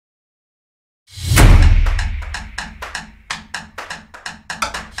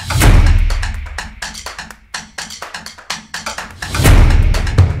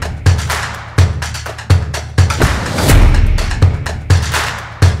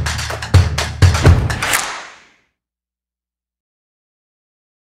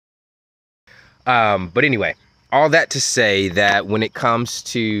But anyway, all that to say that when it comes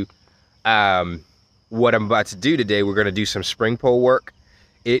to what I'm about to do today, we're going to do some spring pole work.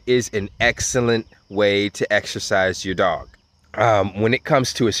 It is an excellent way to exercise your dog. When it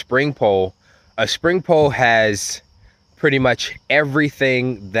comes to a spring pole has pretty much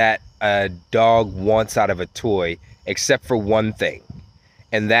everything that a dog wants out of a toy, except for one thing,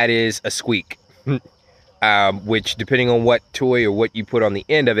 and that is a squeak. Which, depending on what toy or what you put on the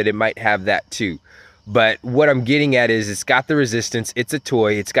end of it, it might have that too. But what I'm getting at is it's got the resistance, it's a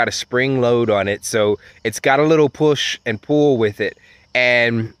toy, it's got a spring load on it, so it's got a little push and pull with it,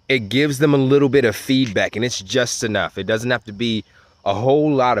 and it gives them a little bit of feedback, and it's just enough. It doesn't have to be a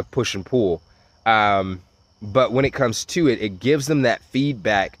whole lot of push and pull. But when it comes to it, it gives them that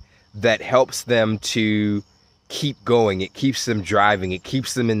feedback that helps them to keep going. It keeps them driving. It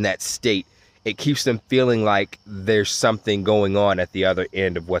keeps them in that state. It keeps them feeling like there's something going on at the other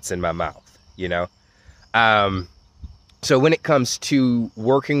end of what's in my mouth, you know? So when it comes to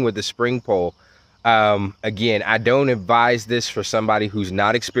working with the spring pole, again, I don't advise this for somebody who's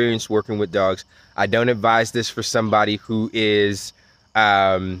not experienced working with dogs. I don't advise this for somebody who is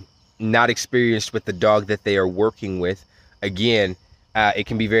not experienced with the dog that they are working with. Again, it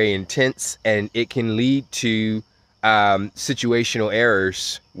can be very intense, and it can lead to situational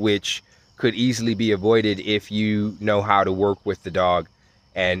errors, which could easily be avoided if you know how to work with the dog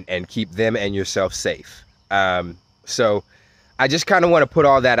and keep them and yourself safe. So I just kind of want to put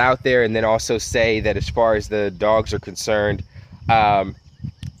all that out there, and then also say that as far as the dogs are concerned,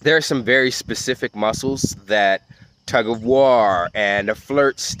 there are some very specific muscles that tug of war and a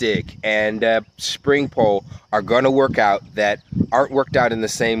flirt stick and a spring pole are going to work out that aren't worked out in the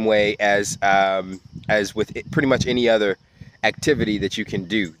same way as with pretty much any other activity that you can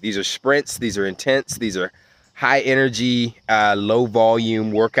do. These are sprints, these are intense, these are high energy, low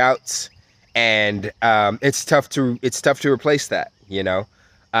volume workouts, and it's tough to replace that, you know.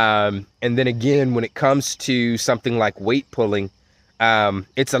 And then again, when it comes to something like weight pulling,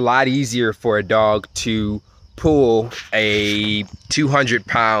 it's a lot easier for a dog to pull a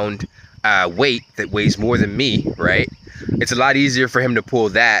 200-pound weight that weighs more than me, right? It's a lot easier for him to pull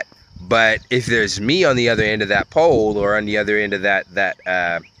that. But if there's me on the other end of that pole, or on the other end of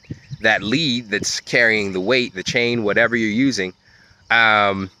that lead that's carrying the weight, the chain, whatever you're using,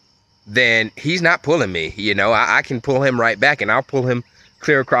 then he's not pulling me. You know, I can pull him right back, and I'll pull him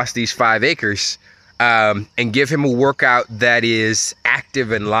clear across these 5 acres, and give him a workout that is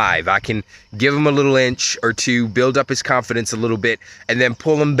active and live. I can give him a little inch or two, build up his confidence a little bit, and then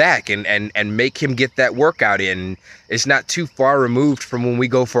pull him back and make him get that workout in. It's not too far removed from when we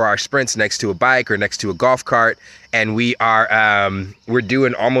go for our sprints next to a bike or next to a golf cart, and we're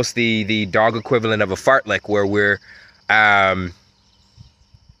doing almost the dog equivalent of a fartlek, where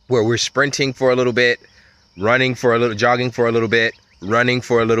we're sprinting for a little bit, running for a little, jogging for a little bit, running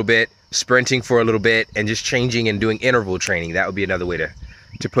for a little bit, sprinting for a little bit, and just changing and doing interval training. That would be another way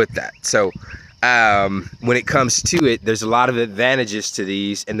to put that. So when it comes to it, there's a lot of advantages to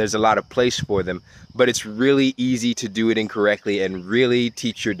these, and there's a lot of place for them, but it's really easy to do it incorrectly and really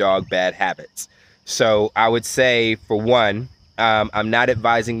teach your dog bad habits. So I would say, for one, I'm not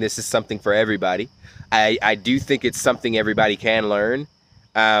advising this is something for everybody. I do think it's something everybody can learn.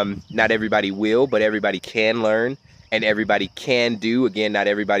 Not everybody will, but everybody can learn, and everybody can do. Again, not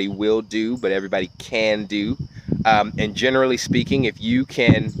everybody will do, but everybody can do. And generally speaking, if you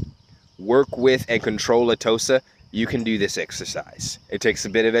can work with and control a Tosa, you can do this exercise. It takes a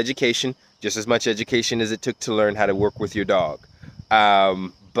bit of education, just as much education as it took to learn how to work with your dog.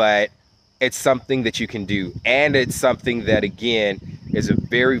 But it's something that you can do, and it's something that, again, is a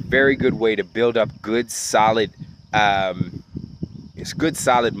very, very good way to build up good, solid,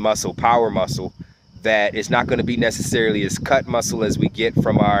 muscle, power muscle, that is not going to be necessarily as cut muscle as we get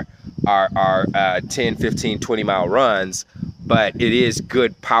from our 10, 15, 20 mile runs, but it is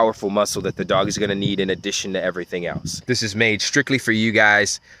good, powerful muscle that the dog is going to need in addition to everything else. This is made strictly for you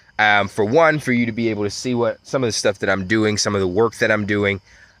guys. For one, for you to be able to see what some of the stuff that I'm doing, some of the work that I'm doing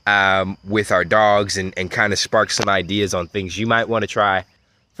with our dogs, and kind of spark some ideas on things you might want to try.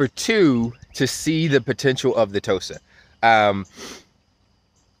 For two, to see the potential of the Tosa.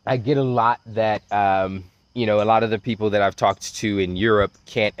 I get a lot that, you know, a lot of the people that I've talked to in Europe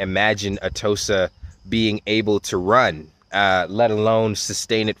can't imagine a Tosa being able to run, let alone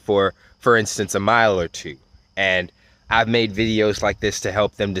sustain it for instance, a mile or two. And I've made videos like this to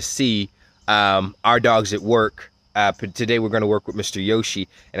help them to see our dogs at work. Today we're going to work with Mr. Yoshi,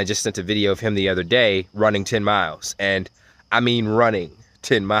 and I just sent a video of him the other day running 10 miles. And I mean running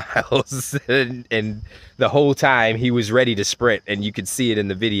 10 miles. and the whole time he was ready to sprint, and you could see it in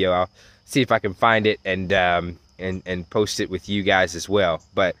the video. I'll see if I can find it and post it with you guys as well.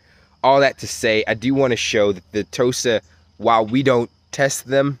 But all that to say, I do want to show that the Tosa, while we don't test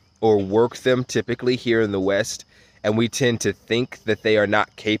them or work them typically here in the West, and we tend to think that they are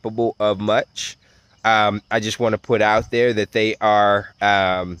not capable of much, I just want to put out there that they are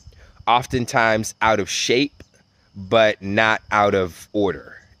oftentimes out of shape, but not out of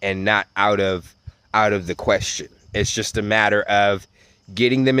order and not out of the question. It's just a matter of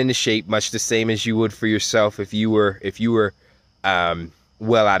getting them into shape, much the same as you would for yourself if you were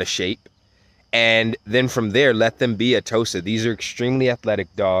well out of shape. And then from there, let them be a Tosa. These are extremely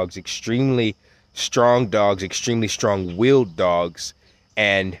athletic dogs, extremely strong-willed dogs,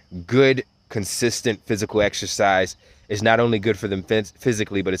 and good, consistent physical exercise is not only good for them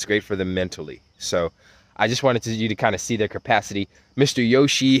physically, but it's great for them mentally. So I just wanted you to kind of see their capacity. Mr.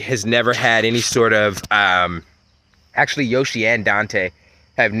 Yoshi has never had any sort of, actually Yoshi and Dante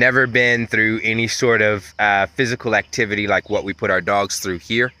have never been through any sort of physical activity like what we put our dogs through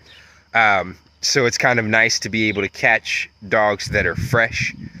here. So it's kind of nice to be able to catch dogs that are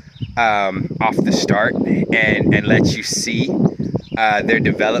fresh off the start and let you see their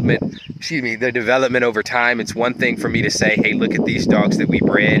development over time. It's one thing for me to say, hey, look at these dogs that we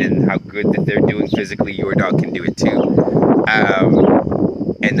bred and how good that they're doing physically. Your dog can do it too.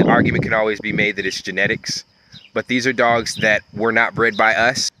 And the argument can always be made that it's genetics, but these are dogs that were not bred by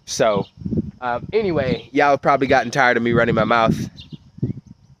us. So anyway, y'all have probably gotten tired of me running my mouth.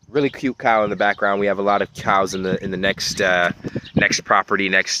 Really cute cow in the background. We have a lot of cows in the next property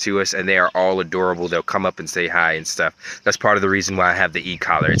next to us, and they are all adorable. They'll come up and say hi and stuff. That's part of the reason why I have the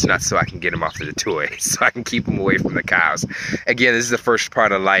e-collar. It's not so I can get him off of the toy, so I can keep him away from the cows. Again, this is the first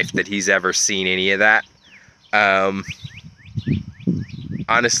part of life that he's ever seen any of that.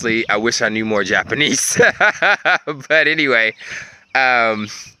 Honestly, I wish I knew more Japanese. But anyway,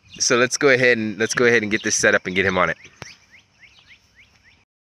 so let's go ahead and get this set up and get him on it.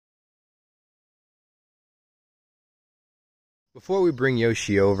 Before we bring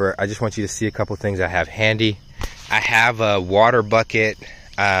Yoshi over, I just want you to see a couple things I have handy. I have a water bucket.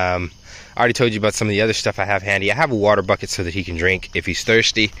 I already told you about some of the other stuff I have handy. I have a water bucket so that he can drink if he's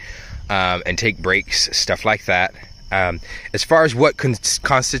thirsty and take breaks, stuff like that. As far as what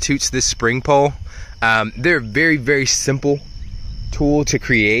constitutes this spring pole, they're a very, very simple tool to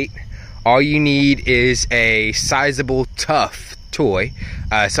create. All you need is a sizable, tough toy.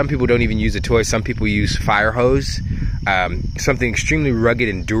 Some people don't even use a toy. Some people use fire hose, something extremely rugged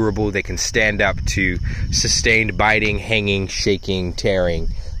and durable that can stand up to sustained biting, hanging, shaking, tearing,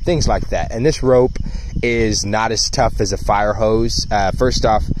 things like that. And this rope is not as tough as a fire hose. First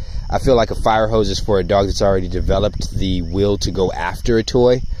off, I feel like a fire hose is for a dog that's already developed the will to go after a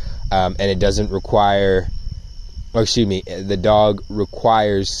toy, and it doesn't require, or excuse me, the dog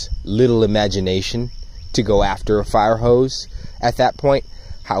requires little imagination to go after a fire hose at that point.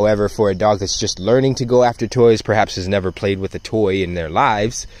 However, for a dog that's just learning to go after toys, perhaps has never played with a toy in their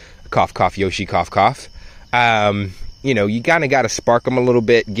lives, cough, cough, Yoshi, cough, cough, you know, you kind of got to spark them a little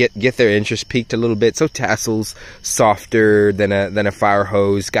bit, get their interest peaked a little bit. So tassels softer than a fire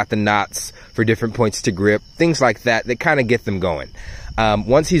hose, got the knots for different points to grip, things like that kind of get them going.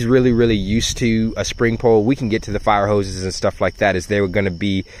 Once he's really, really used to a spring pole, we can get to the fire hoses and stuff like that, as they were going to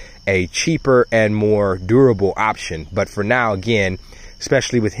be a cheaper and more durable option. But for now, again,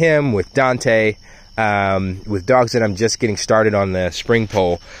 especially with him, with Dante, with dogs that I'm just getting started on the spring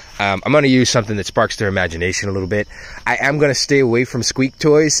pole, I'm going to use something that sparks their imagination a little bit. I am going to stay away from squeak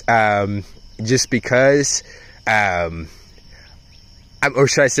toys, just because, or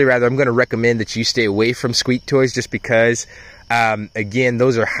should I say rather, I'm going to recommend that you stay away from squeak toys, just because, again,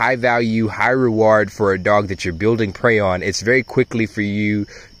 those are high value, high reward for a dog that you're building prey on. It's very quickly for you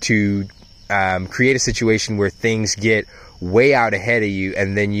to create a situation where things get way out ahead of you,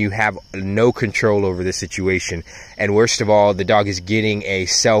 and then you have no control over the situation. And worst of all, the dog is getting a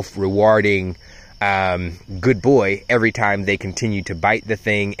self-rewarding good boy every time they continue to bite the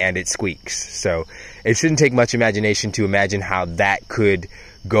thing and it squeaks. So it shouldn't take much imagination to imagine how that could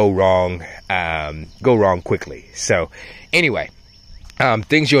go wrong quickly. So anyway,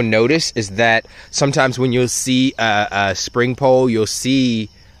 things you'll notice is that sometimes when you'll see a spring pole, you'll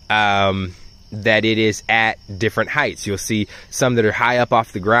see that it is at different heights. You'll see some that are high up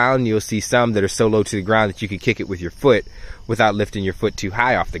off the ground. You'll see some that are so low to the ground that you could kick it with your foot without lifting your foot too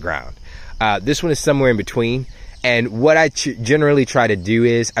high off the ground. This one is somewhere in between. And what I generally try to do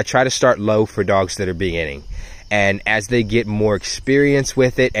is I try to start low for dogs that are beginning. And as they get more experience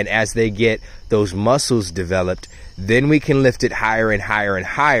with it, and as they get those muscles developed, then we can lift it higher and higher and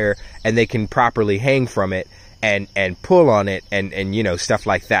higher, and they can properly hang from it. and pull on it and you know, stuff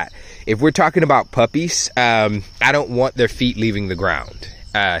like that. If we're talking about puppies, I don't want their feet leaving the ground,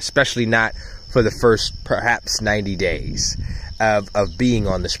 especially not for the first perhaps 90 days of being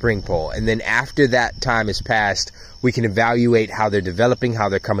on the spring pole. And then after that time has passed, we can evaluate how they're developing, how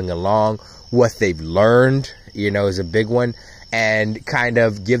they're coming along, what they've learned, you know, is a big one, and kind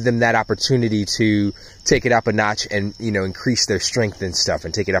of give them that opportunity to take it up a notch and, you know, increase their strength and stuff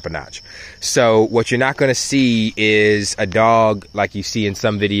and take it up a notch. So what you're not going to see is a dog like you see in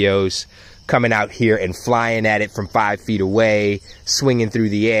some videos coming out here and flying at it from 5 feet away, swinging through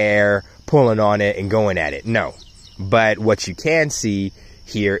the air, pulling on it and going at it. No. But what you can see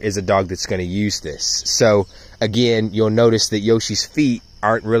here is a dog that's going to use this. So again, you'll notice that Yoshi's feet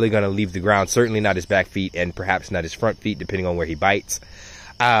aren't really going to leave the ground, certainly not his back feet and perhaps not his front feet, depending on where he bites.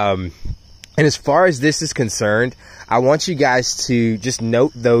 And as far as this is concerned, I want you guys to just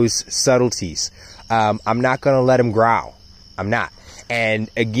note those subtleties. I'm not going to let him growl. I'm not.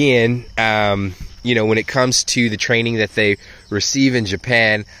 And again, you know, when it comes to the training that they receive in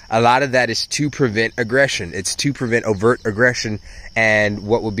Japan, a lot of that is to prevent aggression. It's to prevent overt aggression and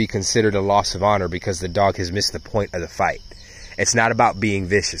what would be considered a loss of honor because the dog has missed the point of the fight. It's not about being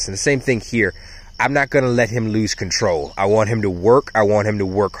vicious. And the same thing here. I'm not going to let him lose control. I want him to work. I want him to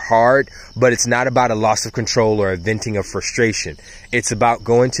work hard, but it's not about a loss of control or a venting of frustration. It's about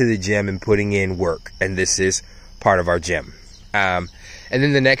going to the gym and putting in work. And this is part of our gym. And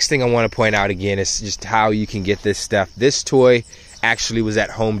then the next thing I want to point out again is just how you can get this stuff. This toy actually was at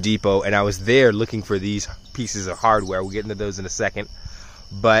Home Depot, and I was there looking for these pieces of hardware. We'll get into those in a second.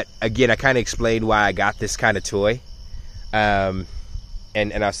 But again, I kind of explained why I got this kind of toy. And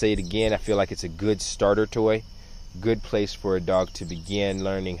I'll say it again, I feel like it's a good starter toy. Good place for a dog to begin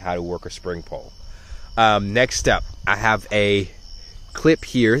learning how to work a spring pole. Next up, I have a clip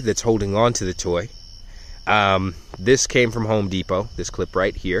here that's holding on to the toy. This came from Home Depot, this clip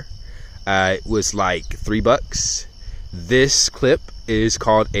right here. It was like $3. This clip is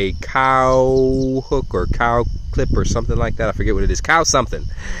called a cow hook or cow clip or something like that. I forget what it is. Cow something.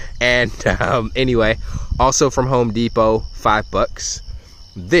 And anyway, also from Home Depot, $5.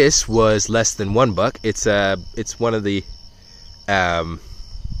 This was less than $1. It's one of the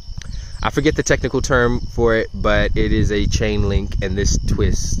I forget the technical term for it, but it is a chain link, and this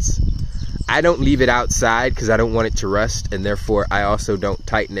twists. I don't leave it outside because I don't want it to rust, and therefore I also don't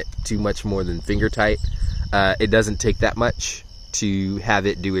tighten it too much more than finger tight. It doesn't take that much to have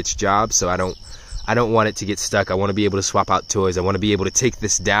it do its job, so I don't want it to get stuck. I want to be able to swap out toys. I want to be able to take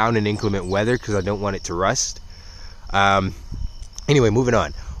this down in inclement weather because I don't want it to rust. Anyway, moving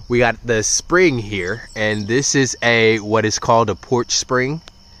on. We got the spring here, and this is what is called a porch spring.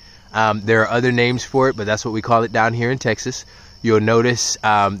 There are other names for it, but that's what we call it down here in Texas. You'll notice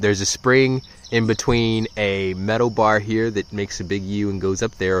there's a spring in between a metal bar here that makes a big U and goes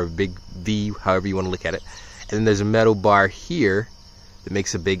up there, or a big V, however you want to look at it. And then there's a metal bar here that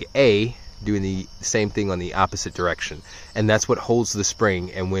makes a big A, doing the same thing on the opposite direction. And that's what holds the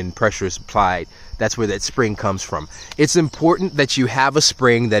spring, and when pressure is applied, that's where that spring comes from. It's important that you have a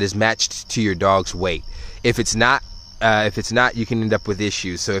spring that is matched to your dog's weight. If it's not, you can end up with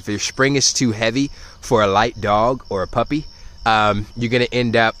issues. So if your spring is too heavy for a light dog or a puppy, you're going to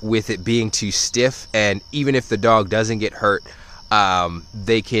end up with it being too stiff, and even if the dog doesn't get hurt,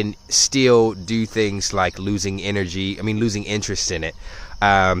 they can still do things like losing interest in it,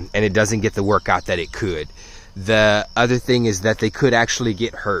 and it doesn't get the workout that it could. The other thing is that they could actually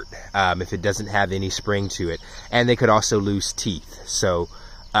get hurt if it doesn't have any spring to it, and they could also lose teeth. So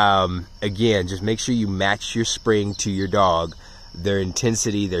again, just make sure you match your spring to your dog, their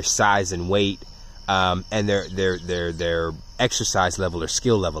intensity, their size and weight, and their exercise level or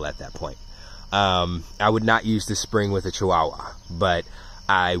skill level at that point. I would not use the spring with a Chihuahua, but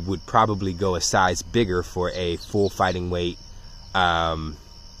I would probably go a size bigger for a full fighting weight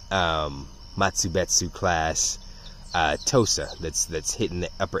Matsubetsu class Tosa that's hitting the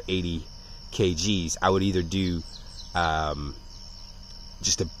upper 80 kgs. I would either do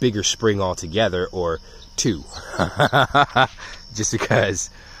just a bigger spring altogether, or two, just because.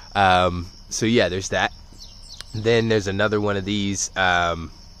 So yeah, there's that. Then there's another one of these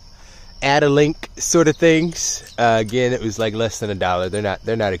add a link sort of things. Again, it was like less than $1.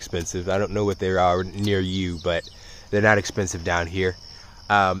 They're not expensive. I don't know what they are near you, but they're not expensive down here.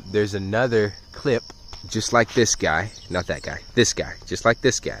 There's another clip just like this guy, not that guy, this guy, just like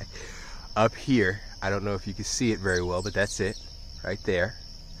this guy up here. I don't know if you can see it very well, but that's it right there.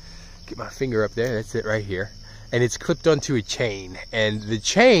 Get my finger up there. That's it right here. And it's clipped onto a chain, and the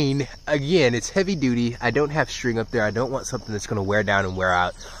chain, again, it's heavy duty. I don't have string up there. I don't want something that's going to wear down and wear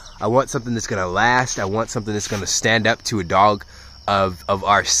out. I want something that's gonna last. I want something that's gonna stand up to a dog of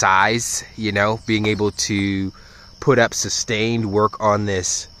our size, you know, being able to put up sustained work on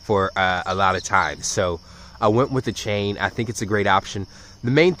this for a lot of time. So I went with the chain. I think it's a great option. The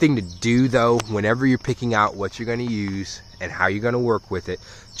main thing to do though, whenever you're picking out what you're gonna use and how you're gonna work with it,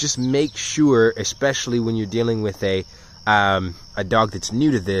 just make sure, especially when you're dealing with a dog that's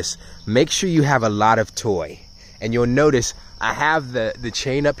new to this, make sure you have a lot of toy. And you'll notice I have the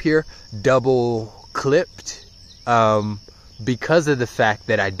chain up here double clipped because of the fact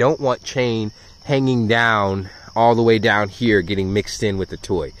that I don't want chain hanging down all the way down here getting mixed in with the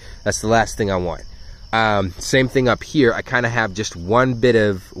toy. That's the last thing I want. Same thing up here. I kind of have just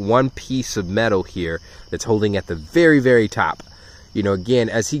one piece of metal here that's holding at the very, very top. You know, again,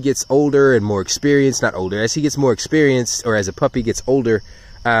 as he gets older and more experienced, not older, as he gets more experienced, or as a puppy gets older,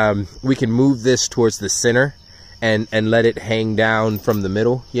 we can move this towards the center and let it hang down from the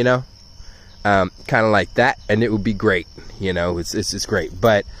middle, you know, kind of like that, and it would be great. You know, it's great.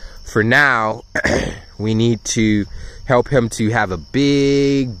 But for now, we need to help him to have a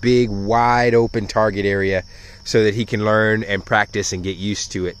big, wide open target area so that he can learn and practice and get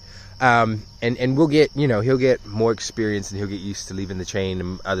used to it. And we'll get, you know, he'll get more experience and he'll get used to leaving the chain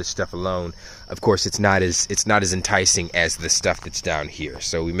and other stuff alone. Of course, it's not as enticing as the stuff that's down here.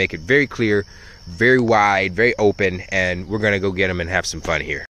 So we make it very clear, very wide, very open, and we're gonna go get him and have some fun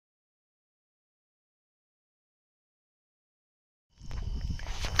here.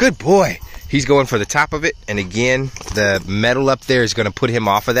 Good boy. He's going for the top of it, and again, the metal up there is gonna put him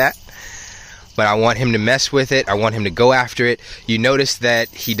off of that. But I want him to mess with it. I want him to go after it. You notice that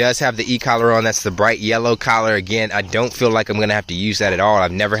he does have the e-collar on. That's the bright yellow collar. Again, I don't feel like I'm going to have to use that at all.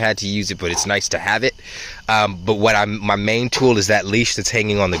 I've never had to use it, but it's nice to have it. But my main tool is that leash that's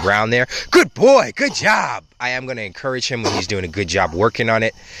hanging on the ground there. Good boy. Good job. I am going to encourage him when he's doing a good job working on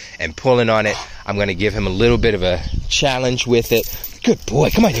it and pulling on it. I'm going to give him a little bit of a challenge with it. Good boy.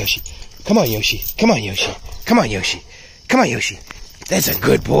 Come on, Yoshi. Come on, Yoshi. Come on, Yoshi. Come on, Yoshi. Come on, Yoshi. That's a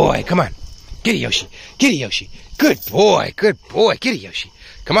good boy. Come on. Get it, Yoshi. Get it, Yoshi. Good boy. Good boy. Get it, Yoshi.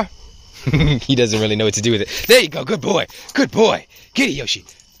 Come on. He doesn't really know what to do with it. There you go. Good boy. Good boy. Get it, Yoshi.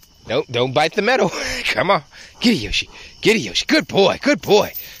 No, don't bite the metal. Come on. Get it, Yoshi. Get it, Yoshi. Good boy. Good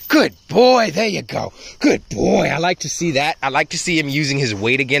boy. Good boy. There you go. Good boy. I like to see that. I like to see him using his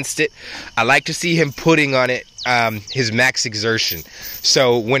weight against it. I like to see him putting on it his max exertion.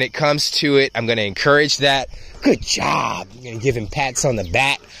 So when it comes to it, I'm going to encourage that. Good job. I'm going to give him pats on the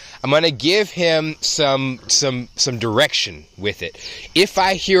back. I'm going to give him some direction with it. If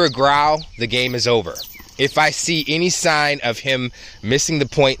I hear a growl, the game is over. If I see any sign of him missing the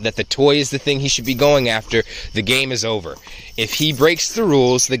point that the toy is the thing he should be going after, the game is over. If he breaks the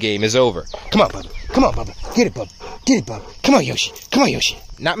rules, the game is over. Come on, Bubba. Come on, Bubba. Get it, Bubba. Get it, Bubba. Come on, Yoshi. Come on, Yoshi.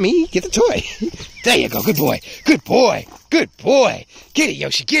 Not me. Get the toy. There you go. Good boy. Good boy. Good boy. Get it,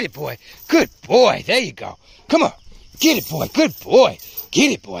 Yoshi. Get it, boy. Good boy. There you go. Come on. Get it, boy. Good boy.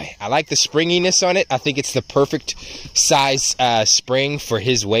 Get it, boy. I like the springiness on it. I think it's the perfect size spring for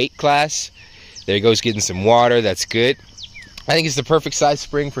his weight class. There he goes getting some water. That's good. I think it's the perfect size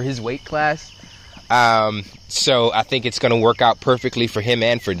spring for his weight class. So I think it's going to work out perfectly for him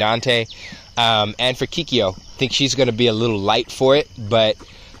and for Dante. And for Kikyo. I think she's going to be a little light for it, but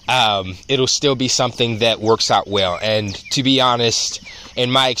it'll still be something that works out well. And to be honest,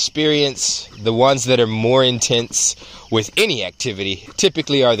 in my experience, the ones that are more intense with any activity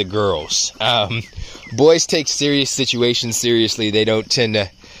typically are the girls. Boys take serious situations seriously. They don't tend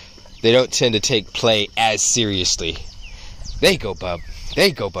to take play as seriously. There you go, Bub. There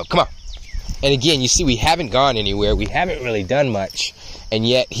you go, Bub. Come on. And again, you see, we haven't gone anywhere. We haven't really done much, and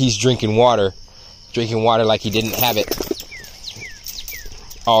yet he's drinking water like he didn't have it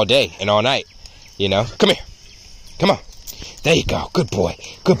all day and all night. You know, come here. Come on. There you go. Good boy.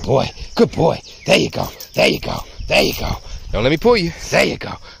 Good boy. Good boy. There you go. There you go. There you go. Don't let me pull you. There you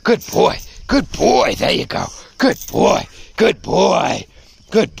go. Good boy. Good boy. There you go. Good boy. Good boy.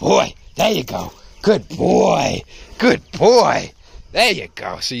 Good boy. There you go. Good boy. Good boy. There you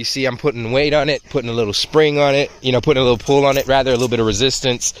go. So you see I'm putting weight on it, putting a little spring on it, you know, putting a little pull on it, rather, a little bit of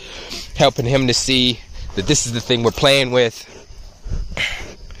resistance, helping him to see that this is the thing we're playing with.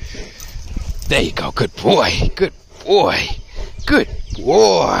 There you go. Good boy. Good boy. Good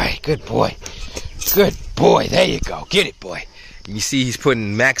boy. Good boy. Good boy. There you go. Get it, boy. You see he's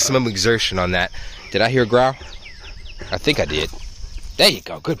putting maximum exertion on that. Did I hear a growl? I think I did. There you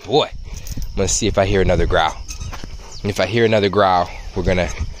go. Good boy. I'm going to see if I hear another growl. And if I hear another growl, we're going to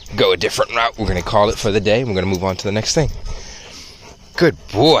go a different route. We're going to call it for the day. We're going to move on to the next thing. Good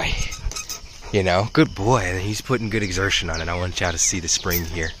boy. You know, good boy. He's putting good exertion on it. I want y'all to see the spring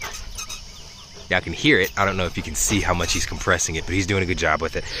here. Y'all can hear it. I don't know if you can see how much he's compressing it, but he's doing a good job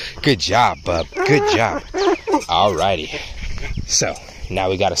with it. Good job, bub. Good job. Alrighty. So, now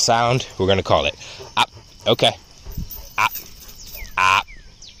we got a sound. We're going to call it. Op. Okay. Op. Op.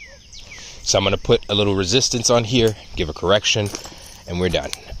 So I'm going to put a little resistance on here, give a correction, and we're done.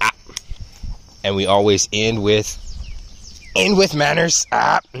 Op. And we always end with manners.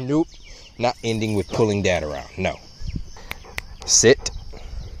 Op. Nope. Not ending with pulling dad around. No. Sit.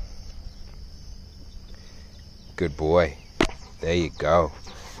 Good boy. There you go.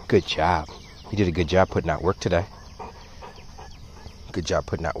 Good job. You did a good job putting out work today. Good job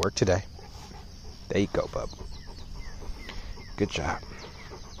putting out work today. There you go, bub. Good job.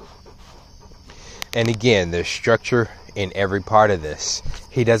 And again, there's structure in every part of this.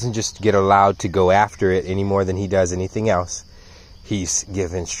 He doesn't just get allowed to go after it any more than he does anything else. He's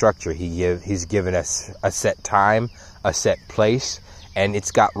given structure. He's given us a set time, a set place, and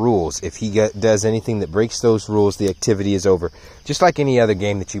it's got rules. If he does anything that breaks those rules, the activity is over. Just like any other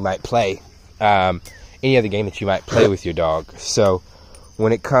game that you might play. Any other game that you might play with your dog. So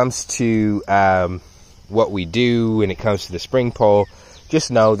when it comes to what we do, when it comes to the spring pole,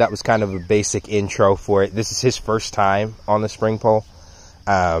 just know that was kind of a basic intro for it. This is his first time on the spring pole.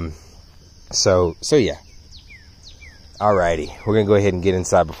 So yeah. Alrighty, we're gonna go ahead and get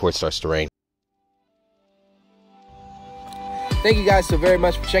inside before it starts to rain. Thank you guys so very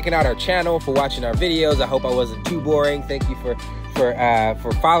much for checking out our channel, for watching our videos. I hope I wasn't too boring. Thank you for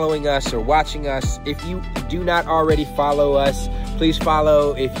following us or watching us. If you do not already follow us, please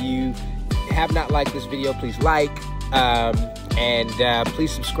follow. If you have not liked this video, please like, and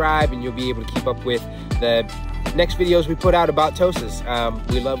please subscribe, and you'll be able to keep up with the next videos we put out about Tosas.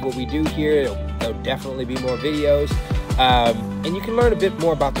 We love what we do here. There'll definitely be more videos. And you can learn a bit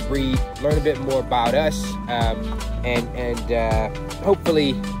more about the breed, learn a bit more about us, and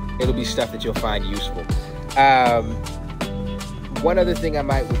hopefully it'll be stuff that you'll find useful. One other thing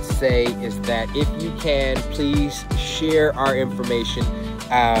I would say is that if you can, please share our information.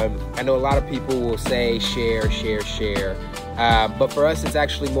 I know a lot of people will say share, but for us it's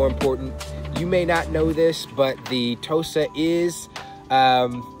actually more important. You may not know this, but the Tosa is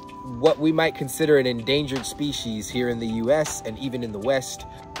what we might consider an endangered species here in the US and even in the West.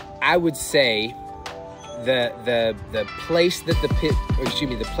 I would say the place that the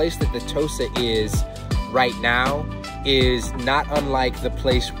place that the Tosa is right now is not unlike the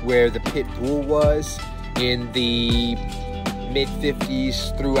place where the pit bull was in the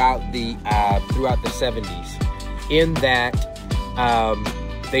mid-50s throughout the 70s, in that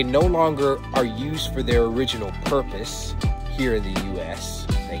they no longer are used for their original purpose here in the US.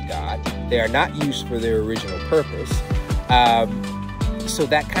 Thank God. They are not used for their original purpose. So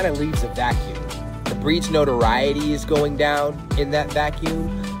that kind of leaves a vacuum. The breed's notoriety is going down in that vacuum,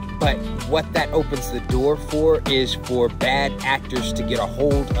 but what that opens the door for is for bad actors to get a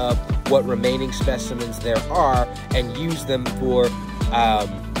hold of what remaining specimens there are and use them for,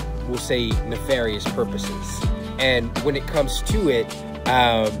 we'll say, nefarious purposes. And when it comes to it,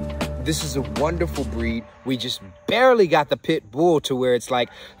 this is a wonderful breed. We just barely got the pit bull to where it's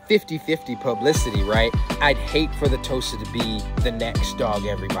like 50-50 publicity, right? I'd hate for the Tosa to be the next dog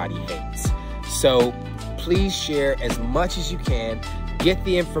everybody hates. So please share as much as you can. Get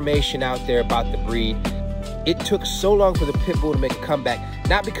the information out there about the breed. It took so long for the pit bull to make a comeback,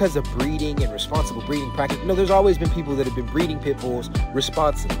 not because of breeding and responsible breeding practice. No, there's always been people that have been breeding pit bulls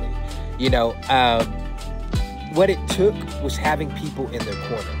responsibly. You know, what it took was having people in their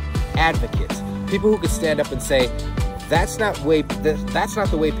corner. Advocates, people who could stand up and say, that's not the way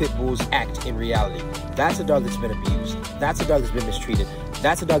pit bulls act in reality. That's a dog that's been abused. That's a dog that's been mistreated.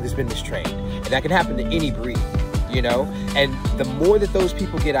 That's a dog that's been mistrained. And that can happen to any breed, you know? And the more that those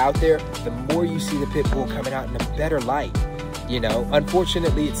people get out there, the more you see the pit bull coming out in a better light, you know?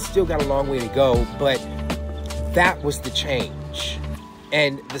 Unfortunately, it's still got a long way to go, but that was the change.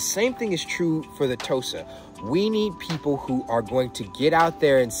 And the same thing is true for the Tosa. We need people who are going to get out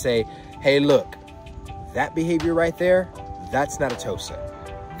there and say, hey, look, that behavior right there, that's not a Tosa.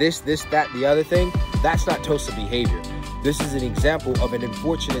 This, that, the other thing, that's not Tosa behavior. This is an example of an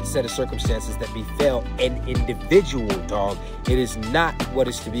unfortunate set of circumstances that befell an individual dog. It is not what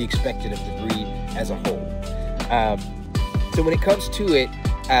is to be expected of the breed as a whole. So when it comes to it,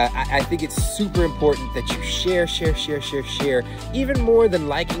 I think it's super important that you share, even more than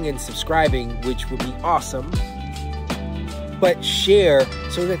liking and subscribing, which would be awesome. But share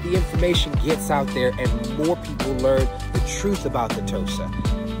so that the information gets out there and more people learn the truth about the Tosa.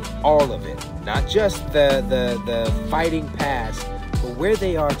 All of it, not just the fighting past, but where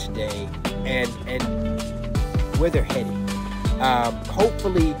they are today and where they're heading.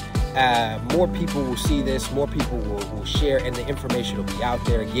 Hopefully, more people will see this, more people will share, and the information will be out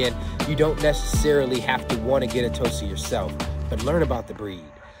there. Again, you don't necessarily have to want to get a Tosa yourself, but learn about the breed.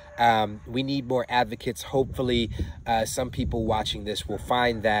 We need more advocates. Hopefully, some people watching this will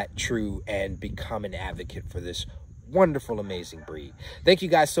find that true and become an advocate for this wonderful, amazing breed. Thank you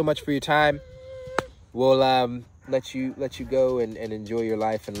guys so much for your time. We'll let you go and enjoy your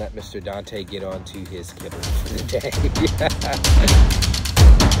life, and let Mr. Dante get on to his kibble for the day.